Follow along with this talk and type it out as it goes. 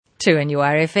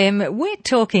2NURFM. We're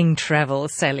talking travel,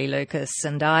 Sally Lucas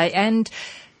and I. And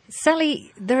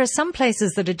Sally, there are some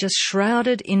places that are just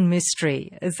shrouded in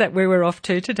mystery. Is that where we're off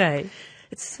to today?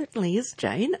 It certainly is,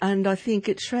 Jane, and I think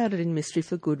it's shrouded in mystery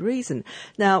for good reason.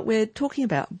 Now, we're talking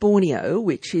about Borneo,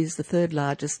 which is the third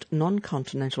largest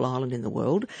non-continental island in the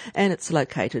world, and it's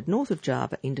located north of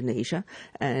Java, Indonesia,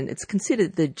 and it's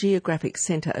considered the geographic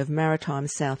centre of maritime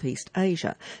Southeast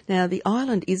Asia. Now, the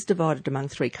island is divided among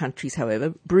three countries,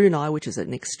 however: Brunei, which is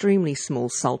an extremely small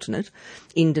sultanate,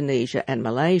 Indonesia and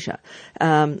Malaysia.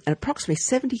 And approximately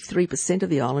 73% of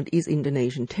the island is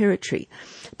Indonesian territory,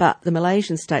 but the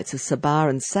Malaysian states of Sabah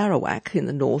and Sarawak in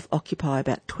the north occupy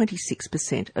about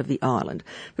 26% of the island.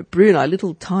 But Brunei,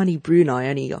 little tiny Brunei,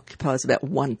 only occupies about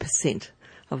 1%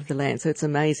 of the land. So it's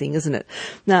amazing, isn't it?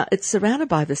 Now, it's surrounded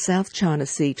by the South China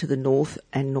Sea to the north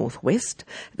and northwest,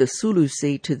 the Sulu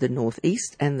Sea to the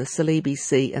northeast, and the Celebi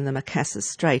Sea and the Makassar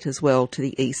Strait as well to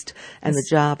the east, and the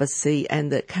Java Sea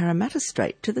and the Karamata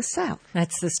Strait to the south.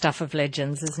 That's the stuff of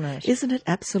legends, isn't it? Isn't it?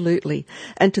 Absolutely.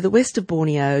 And to the west of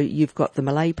Borneo, you've got the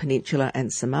Malay Peninsula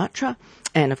and Sumatra,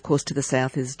 and of course to the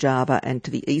south is Java, and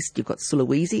to the east you've got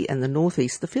Sulawesi, and the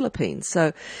northeast the Philippines.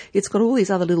 So it's got all these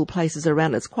other little places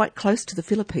around it. It's quite close to the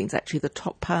Philippines, actually, the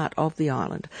top part of the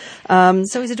island.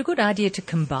 So is it a good idea to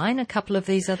combine a couple of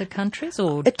these other countries?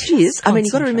 Or it is. I mean,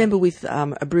 you've got to remember with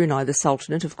Brunei, the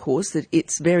Sultanate, of course, that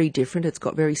it's very different. It's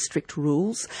got very strict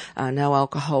rules, no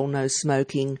alcohol, no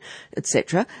smoking,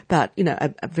 etc. But, you know,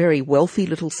 a very wealthy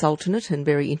little sultanate and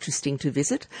very interesting to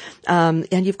visit. And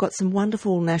you've got some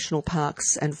wonderful national parks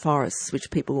and forests,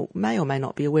 which people may or may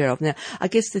not be aware of. Now, I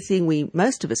guess the thing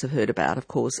most of us have heard about, of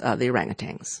course, are the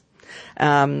orangutans.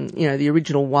 You know, the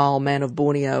original wild man of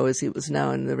Borneo, as it was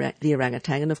known, the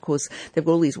orangutan. And of course, they've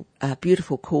got all these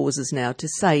beautiful causes now to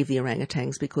save the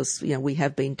orangutans because, you know, we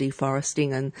have been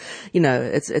deforesting and, you know,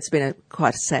 it's been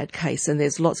quite a sad case. And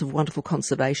there's lots of wonderful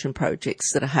conservation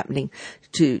projects that are happening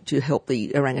to help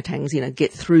the orangutans, you know,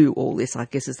 get through all this, I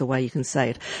guess is the way you can say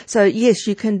it. So yes,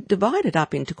 you can divide it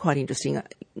up into quite interesting.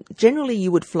 Generally,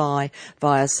 you would fly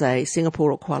via, say,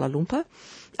 Singapore or Kuala Lumpur,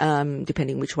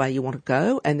 depending which way you want to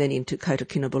go, and then into Kota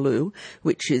Kinabalu,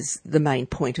 which is the main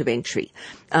point of entry.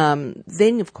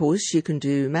 Then, of course, you can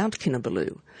do Mount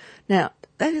Kinabalu. Now,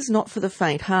 that is not for the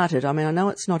faint-hearted. I mean, I know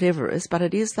it's not Everest, but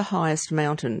it is the highest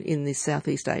mountain in the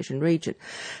Southeast Asian region.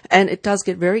 And it does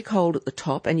get very cold at the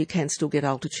top, and you can still get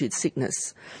altitude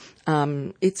sickness.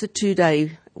 It's a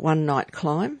 2-day, 1-night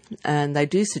climb, and they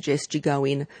do suggest you go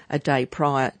in a day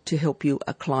prior to help you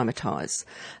acclimatise.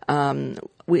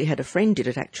 We had a friend did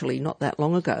it actually not that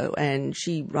long ago, and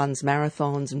she runs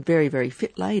marathons and very, very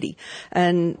fit lady.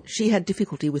 And she had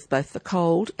difficulty with both the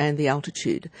cold and the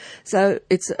altitude. So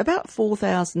it's about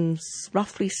 4,000,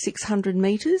 roughly 600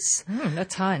 metres.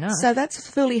 That's high enough. So that's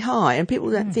fairly high. And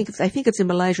people don't think, they think it's in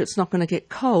Malaysia, it's not going to get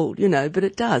cold, you know, but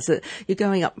it does. You're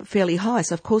going up fairly high,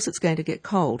 so of course it's going to get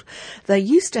cold. They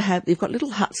used to have, they've got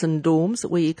little huts and dorms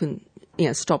where you can, you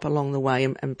know, stop along the way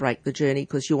and break the journey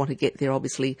because you want to get there,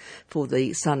 obviously, for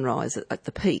the sunrise at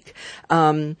the peak.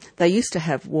 They used to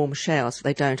have warm showers.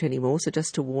 They don't anymore. So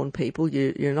just to warn people,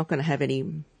 you're not going to have any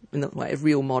in the way of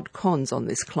real mod cons on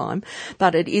this climb,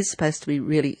 but it is supposed to be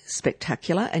really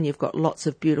spectacular, and you've got lots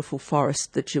of beautiful forests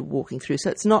that you're walking through. So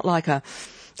it's not like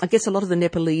I guess a lot of the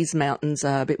Nepalese mountains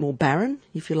are a bit more barren,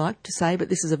 if you like to say, but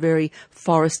this is a very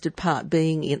forested part,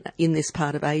 being in this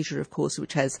part of Asia, of course,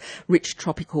 which has rich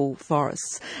tropical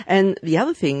forests. And the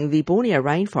other thing, the Borneo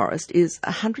rainforest is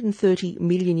 130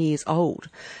 million years old,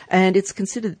 and it's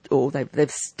considered, or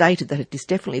they've stated that it is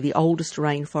definitely the oldest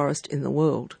rainforest in the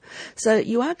world. So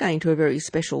you are going to a very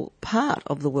special part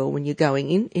of the world when you're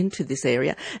going into this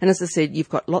area. And as I said, you've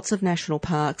got lots of national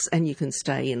parks, and you can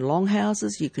stay in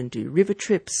longhouses, you can do river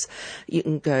trips, you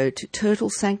can go to turtle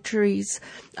sanctuaries,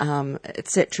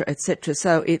 etc., etc.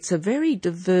 So it's a very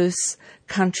diverse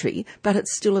country, but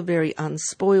it's still a very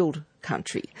unspoiled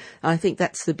country. I think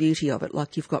that's the beauty of it.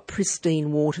 Like, you've got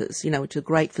pristine waters, you know, which are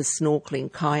great for snorkeling,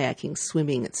 kayaking,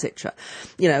 swimming, etc.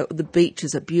 You know, the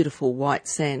beaches are beautiful, white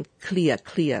sand, clear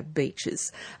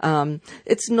beaches.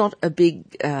 It's not a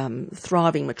big,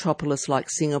 thriving metropolis like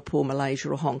Singapore,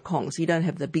 Malaysia or Hong Kong. So you don't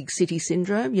have the big city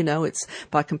syndrome. You know, it's,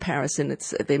 by comparison,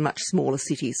 they're much smaller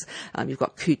cities. You've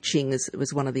got Kuching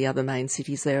was one of the other main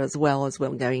cities there as well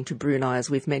going to Brunei,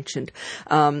 as we've mentioned.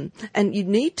 And you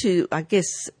need to, I guess,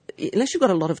 unless you've got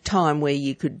a lot of time where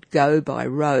you could go by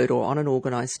road or on an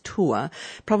organised tour,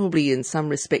 probably in some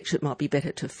respects it might be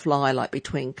better to fly, like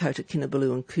between Kota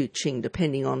Kinabalu and Kuching,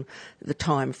 depending on the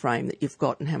time frame that you've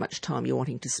got and how much time you're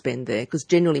wanting to spend there. Because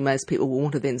generally most people will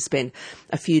want to then spend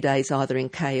a few days either in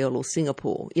KL or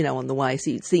Singapore, on the way.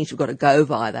 So it seems you've got to go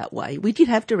via that way. We did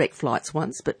have direct flights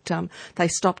once, but they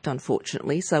stopped,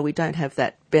 unfortunately, so we don't have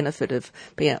that benefit of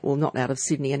being not out of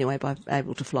Sydney anyway, by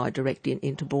able to fly direct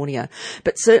into Borneo.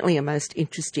 But certainly a most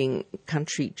interesting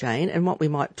country, Jane, and what we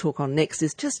might talk on next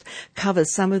is just cover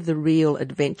some of the real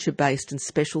adventure-based and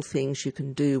special things you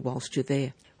can do whilst you're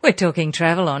there. We're talking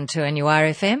travel on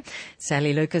 2NURFM,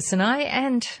 Sally Lucas and I,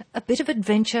 and a bit of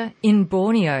adventure in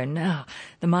Borneo. Now,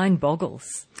 the mind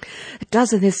boggles. It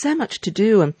does, and there's so much to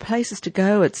do and places to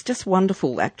go. It's just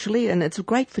wonderful, actually, and it's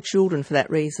great for children for that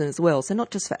reason as well. So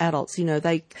not just for adults,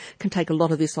 they can take a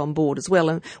lot of this on board as well.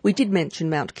 And we did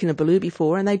mention Mount Kinabalu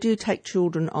before, and they do take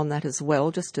children on that as well,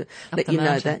 just to let you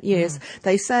know that. Yes,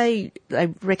 they say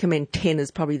they recommend 10 as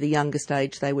probably the youngest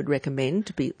age they would recommend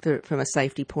to be from a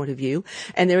safety point of view.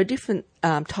 And there are different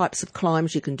types of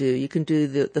climbs you can do. You can do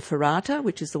the ferrata,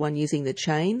 which is the one using the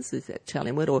chains, is that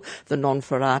Italian word, or the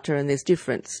non-ferrata, and there's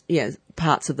different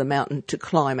parts of the mountain to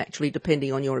climb, actually,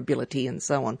 depending on your ability and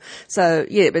so on. So,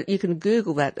 but you can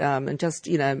Google that and just,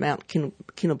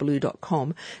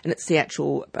 mountkinabalu.com, and it's the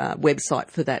actual website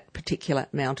for that particular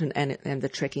mountain and the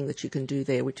trekking that you can do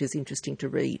there, which is interesting to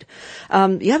read.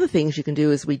 The other things you can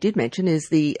do, as we did mention, is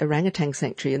the orangutan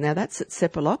sanctuary, and now that's at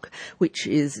Sepalok, which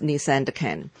is near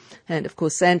Sandakan. And, of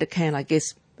course, Sandakan, I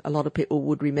guess, a lot of people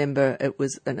would remember it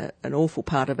was an awful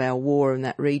part of our war in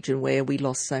that region where we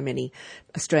lost so many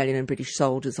Australian and British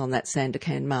soldiers on that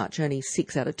Sandakan march. Only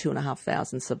 6 out of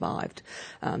 2,500 survived,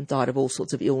 died of all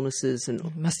sorts of illnesses. And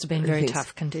it must have been very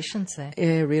tough conditions there.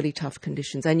 Yeah, really tough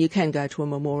conditions. And you can go to a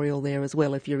memorial there as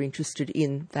well if you're interested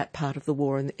in that part of the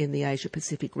war in the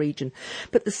Asia-Pacific region.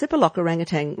 But the Sepalok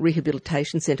Orangutan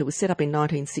Rehabilitation Centre was set up in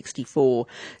 1964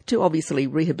 to obviously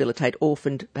rehabilitate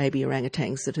orphaned baby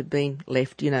orangutans that had been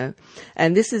left,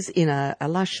 And this is in a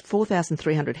lush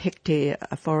 4,300 hectare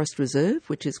forest reserve,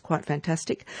 which is quite fantastic.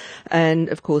 And,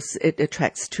 of course, it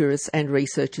attracts tourists and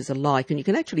researchers alike. And you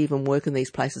can actually even work in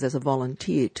these places as a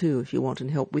volunteer too if you want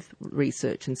and help with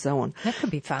research and so on. That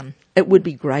could be fun. It would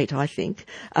be great, I think.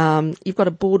 You've got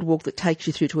a boardwalk that takes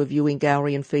you through to a viewing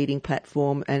gallery and feeding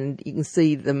platform, and you can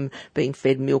see them being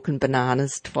fed milk and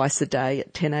bananas twice a day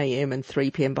at 10 a.m. and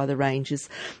 3 p.m. by the rangers.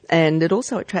 And it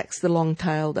also attracts the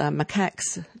long-tailed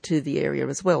macaques to the area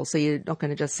as well, so you're not going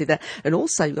to just see that. And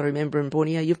also, you've got to remember, in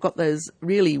Borneo, you've got those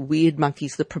really weird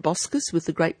monkeys, the proboscis with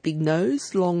the great big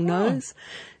nose, long nose.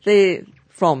 They're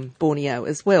from Borneo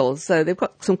as well, so they've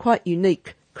got some quite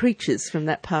unique creatures from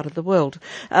that part of the world.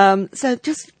 So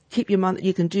just keep your mind that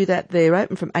you can do that. They're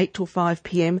open from 8 till 5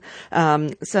 p.m.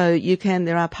 So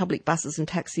there are public buses and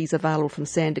taxis available from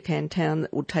Sandakan town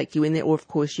that will take you in there, or of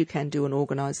course you can do an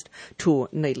organised tour,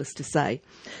 needless to say.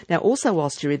 Now also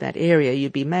whilst you're in that area,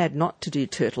 you'd be mad not to do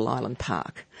Turtle Island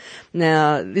Park.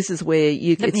 Now, this is where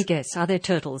you... Let me guess, are there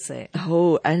turtles there?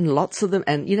 Oh, and lots of them.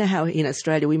 And you know how in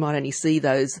Australia we might only see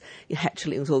those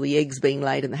hatchlings or the eggs being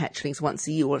laid in the hatchlings once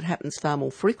a year? Well, it happens far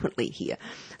more frequently here.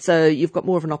 So you've got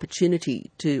more of an opportunity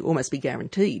to almost be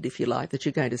guaranteed, if you like, that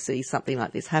you're going to see something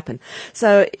like this happen.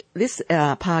 So this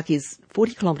park is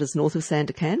 40 kilometres north of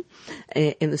Sandakan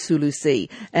in the Sulu Sea,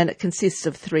 and it consists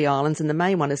of 3 islands, and the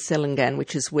main one is Selangan,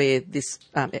 which is where this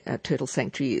turtle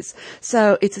sanctuary is.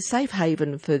 So it's a safe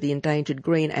haven for the endangered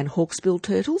green and hawksbill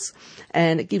turtles,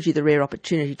 and it gives you the rare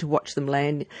opportunity to watch them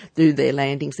do their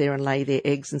landings there and lay their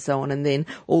eggs and so on. And then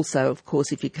also, of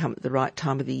course, if you come at the right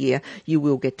time of the year, you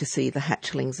will get to see the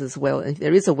hatchlings as well. And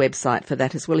there is a website for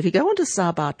that as well. If you go onto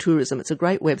Sabah Tourism, it's a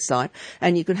great website,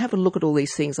 and you can have a look at all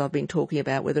these things I've been talking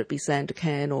about, whether it be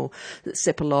Sandakan or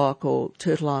Sepalok or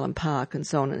Turtle Island Park and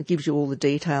so on, and it gives you all the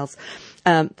details.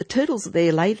 The turtles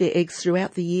there lay their eggs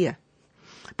throughout the year.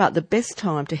 But the best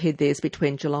time to head there is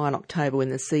between July and October when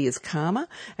the sea is calmer,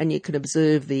 and you can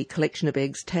observe the collection of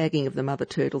eggs, tagging of the mother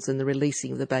turtles, and the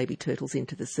releasing of the baby turtles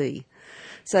into the sea.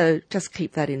 So just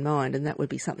keep that in mind, and that would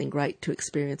be something great to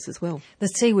experience as well. The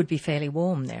sea would be fairly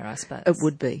warm there, I suppose. It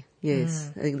would be,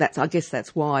 yes. I guess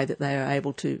that's why that they are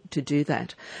able to do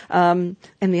that. And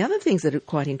the other things that are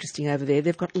quite interesting over there,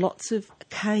 they've got lots of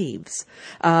caves.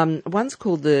 One's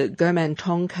called the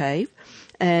Gomantong Cave,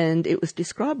 and it was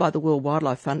described by the World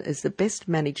Wildlife Fund as the best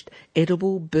managed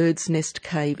edible bird's nest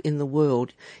cave in the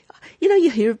world. you know,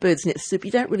 you hear of bird's nest soup,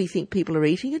 you don't really think people are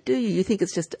eating it, do you? You think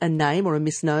it's just a name or a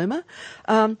misnomer.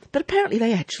 But apparently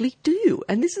they actually do.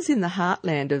 And this is in the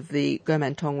heartland of the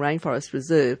Gomantong Rainforest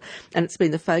Reserve, and it's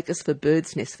been the focus for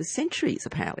bird's nests for centuries,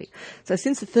 apparently. So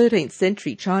since the 13th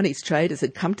century, Chinese traders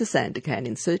had come to Sandakan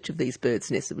in search of these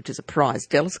bird's nests, which is a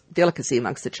prized delicacy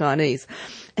amongst the Chinese.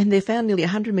 And they're found nearly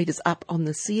 100 metres up on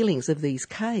the ceilings of these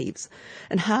caves.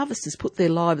 And harvesters put their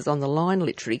lives on the line,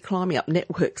 literally, climbing up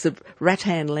networks of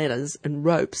rattan ladders and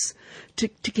ropes to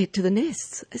get to the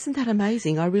nests. Isn't that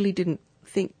amazing? I really didn't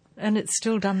think. And it's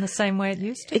still done the same way it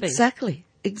used to be.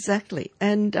 Exactly.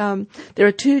 And there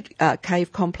are two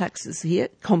cave complexes here.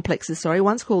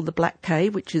 One's called the Black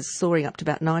Cave, which is soaring up to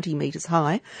about 90 metres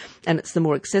high, and it's the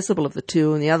more accessible of the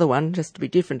two. And the other one, just to be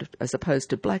different as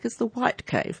opposed to black, is the White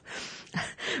Cave,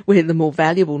 where the more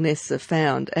valuable nests are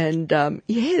found. And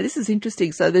this is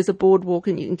interesting. So there's a boardwalk,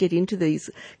 and you can get into these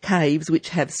caves, which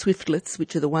have swiftlets,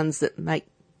 which are the ones that make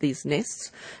these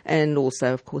nests, and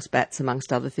also, of course, bats,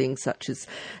 amongst other things, such as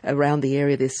around the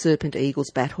area there's serpent eagles,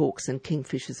 bat hawks and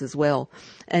kingfishers as well.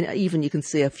 And even you can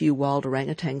see a few wild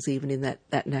orangutans even in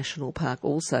that national park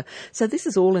also. So this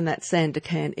is all in that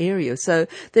Sandakan area. So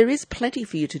there is plenty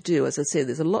for you to do. As I said,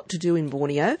 there's a lot to do in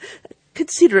Borneo.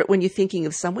 Consider it when you're thinking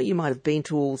of somewhere. You might have been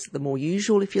to all the more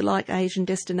usual, if you like, Asian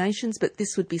destinations, but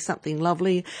this would be something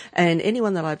lovely. And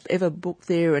anyone that I've ever booked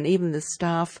there, and even the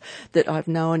staff that I've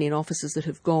known in offices that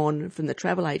have gone from the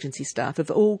travel agency staff,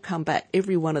 have all come back,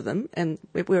 every one of them, and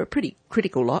we're a pretty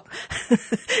critical lot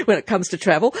when it comes to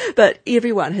travel, but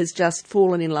everyone has just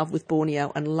fallen in love with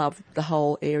Borneo and loved the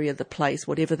whole area, the place,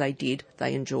 whatever they did,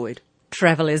 they enjoyed.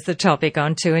 Travel is the topic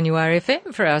on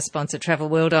 2NURFM for our sponsor Travel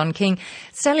World on King.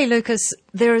 Sally Lucas,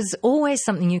 there is always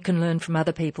something you can learn from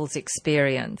other people's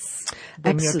experience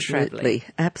when you're travelling.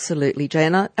 Absolutely, Jay.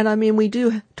 And I mean, we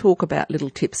do talk about little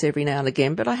tips every now and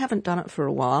again, but I haven't done it for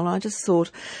a while. And I just thought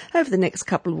over the next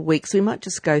couple of weeks we might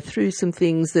just go through some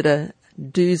things that are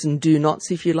do's and do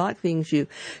nots, if you like, things you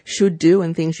should do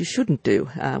and things you shouldn't do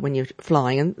when you're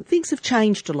flying. And things have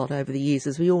changed a lot over the years,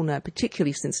 as we all know,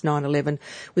 particularly since 9/11,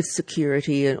 with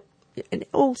security and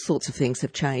all sorts of things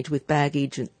have changed with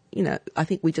baggage. And, you know, I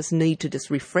think we just need to just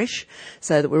refresh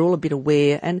so that we're all a bit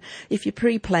aware. And if you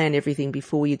pre-plan everything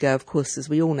before you go, of course, as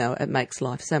we all know, it makes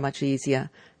life so much easier,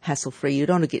 hassle-free. You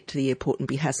don't want to get to the airport and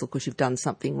be hassled because you've done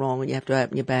something wrong and you have to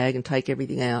open your bag and take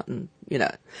everything out and, you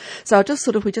know. So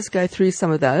we just go through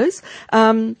some of those.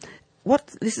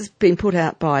 This has been put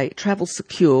out by Travel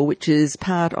Secure, which is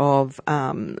part of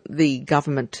a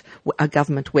government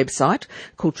website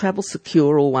called Travel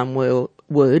Secure, all one word,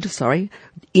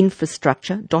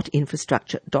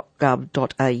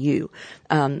 infrastructure.gov.au.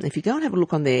 If you go and have a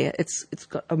look on there, it's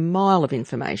got a mile of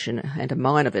information and a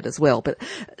mine of it as well, but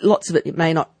lots of it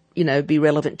may not, you know, be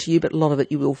relevant to you, but a lot of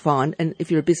it you will find. And if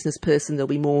you're a business person, there'll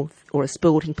be more, or a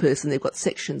sporting person, they've got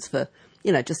sections for,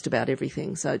 you know, just about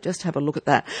everything. So just have a look at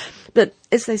that. But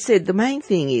as they said, the main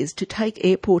thing is to take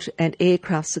airport and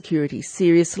aircraft security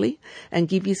seriously and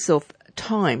give yourself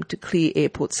time to clear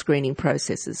airport screening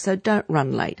processes. So don't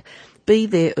run late. Be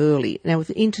there early. Now, with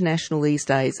international these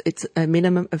days, it's a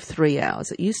minimum of 3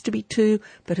 hours. It used to be 2,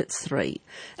 but it's 3.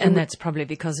 And that's probably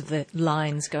because of the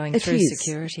lines going through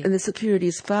security. And the security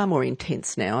is far more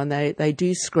intense now, and they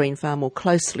do screen far more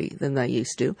closely than they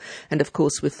used to. And, of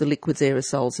course, with the liquids,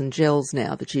 aerosols and gels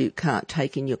now that you can't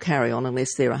take in your carry-on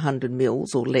unless they're 100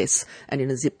 mils or less and in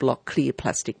a Ziploc clear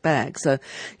plastic bag. So,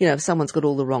 you know, if someone's got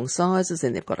all the wrong sizes,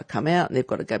 then they've got to come out and they've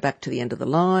got to go back to the end of the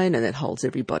line, and that holds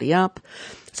everybody up.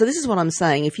 So this is what I'm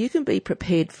saying. If you can be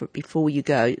prepared for before you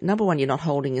go, number one, you're not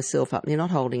holding yourself up and you're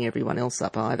not holding everyone else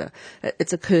up either.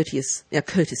 It's a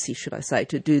courtesy, should I say,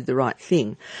 to do the right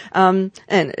thing. And,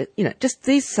 you know, just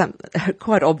these some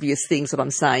quite obvious things that I'm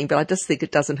saying, but I just think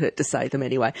it doesn't hurt to say them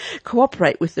anyway.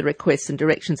 Cooperate with the requests and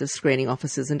directions of screening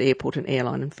officers and airport and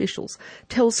airline officials.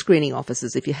 Tell screening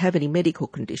officers if you have any medical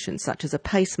conditions, such as a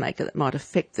pacemaker that might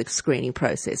affect the screening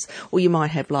process, or you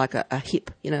might have like a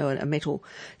hip, you know, a metal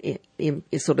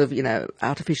sort of, you know,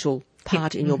 artificial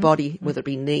part in your body, whether it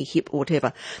be knee, hip, or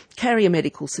whatever. Carry a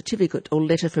medical certificate or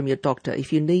letter from your doctor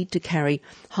if you need to carry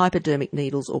hypodermic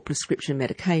needles or prescription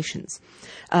medications.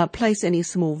 Place any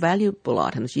small valuable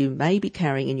items you may be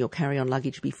carrying in your carry-on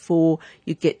luggage before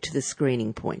you get to the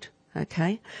screening point.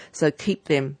 Okay, so keep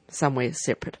them somewhere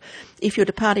separate. If you're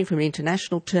departing from an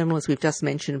international terminal, as we've just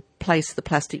mentioned, place the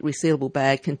plastic resealable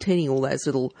bag containing all those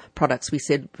little products we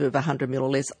said of 100 ml or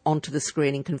less onto the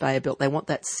screening conveyor belt. They want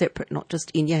that separate, not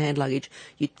just in your hand luggage.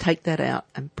 You take that out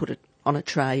and put it on a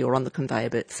tray or on the conveyor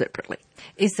belt separately.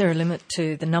 Is there a limit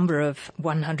to the number of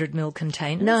 100ml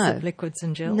containers of liquids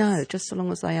and gels? No, just so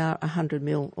long as they are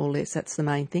 100ml or less. That's the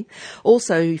main thing.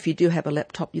 Also, if you do have a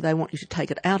laptop, they want you to take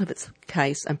it out of its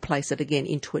case and place it again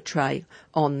into a tray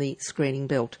on the screening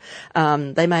belt.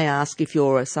 They may ask if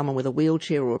you're someone with a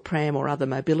wheelchair or a pram or other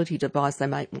mobility device, they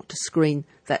may want to screen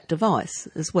that device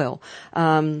as well.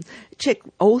 Check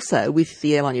also with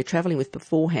the airline you're travelling with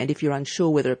beforehand if you're unsure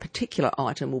whether a particular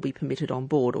item will be permitted on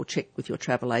board, or check with your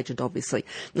travel agent, obviously.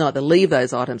 Either leave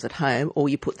those items at home or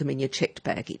you put them in your checked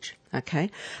baggage. Okay.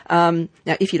 Now,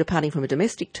 if you're departing from a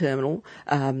domestic terminal,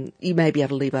 you may be able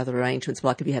to leave other arrangements,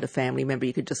 like if you had a family member,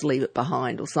 you could just leave it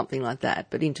behind or something like that.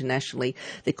 But internationally,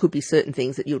 there could be certain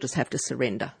things that you'll just have to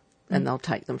surrender and they'll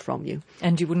take them from you.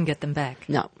 And you wouldn't get them back?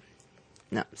 No.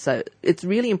 So it's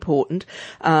really important.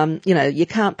 You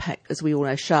can't pack, as we all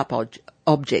know, sharp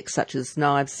objects such as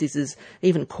knives, scissors,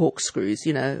 even corkscrews,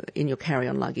 in your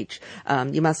carry-on luggage.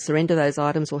 You must surrender those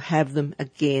items or have them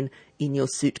again in your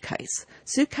suitcase.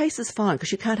 Suitcase is fine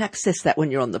because you can't access that when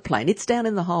you're on the plane. It's down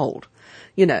in the hold.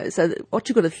 So what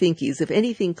you've got to think is if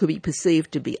anything could be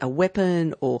perceived to be a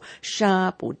weapon or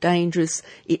sharp or dangerous,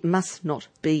 it must not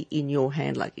be in your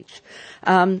hand luggage.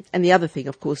 And the other thing,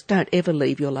 of course, don't ever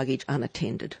leave your luggage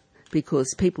unattended,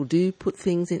 because people do put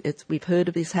things in. We've heard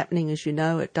of this happening, as you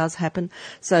know, it does happen.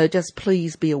 So just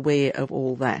please be aware of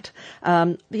all that.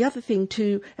 The other thing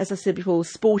too, as I said before,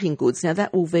 sporting goods. Now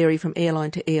that will vary from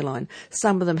airline to airline.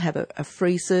 Some of them have a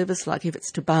free service, like if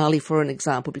it's to Bali, for an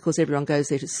example, because everyone goes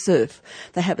there to surf,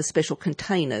 they have a special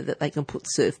container that they can put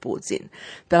surfboards in.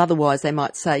 But otherwise they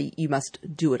might say you must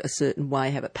do it a certain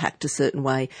way, have it packed a certain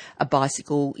way. A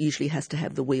bicycle usually has to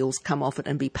have the wheels come off it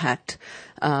and be packed.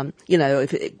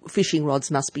 Fishing rods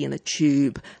must be in a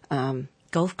tube.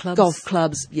 Golf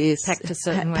clubs, yes. Packed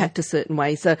a certain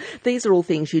way. So these are all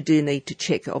things you do need to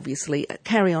check, obviously.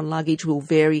 Carry-on luggage will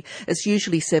vary. It's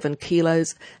usually 7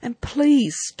 kilos. And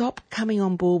please stop coming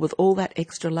on board with all that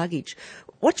extra luggage.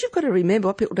 What you've got to remember,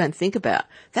 what people don't think about,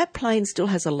 that plane still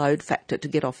has a load factor to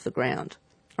get off the ground.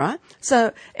 Right?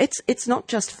 So it's not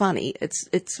just funny,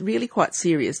 it's really quite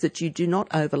serious that you do not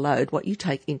overload what you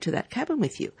take into that cabin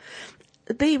with you.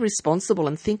 Be responsible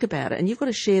and think about it, and you've got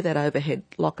to share that overhead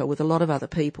locker with a lot of other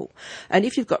people. And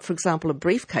if you've got, for example, a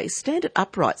briefcase, stand it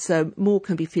upright so more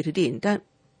can be fitted in. Don't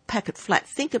pack it flat.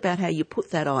 Think about how you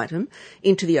put that item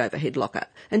into the overhead locker.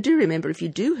 And do remember, if you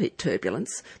do hit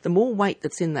turbulence, the more weight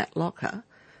that's in that locker,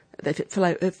 if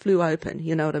it flew open,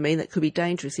 you know what I mean, that could be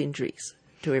dangerous injuries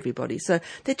to everybody. So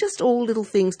they're just all little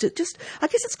things I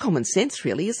guess it's common sense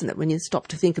really, isn't it, when you stop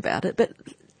to think about it, but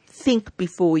think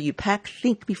before you pack,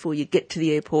 think before you get to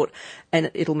the airport,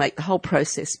 and it'll make the whole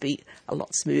process be a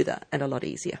lot smoother and a lot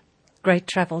easier. Great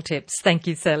travel tips. Thank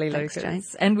you, Sally Lucas.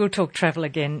 Thanks, Jane. And we'll talk travel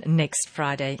again next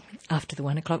Friday after the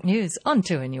 1 o'clock news on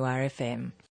 2NURFM.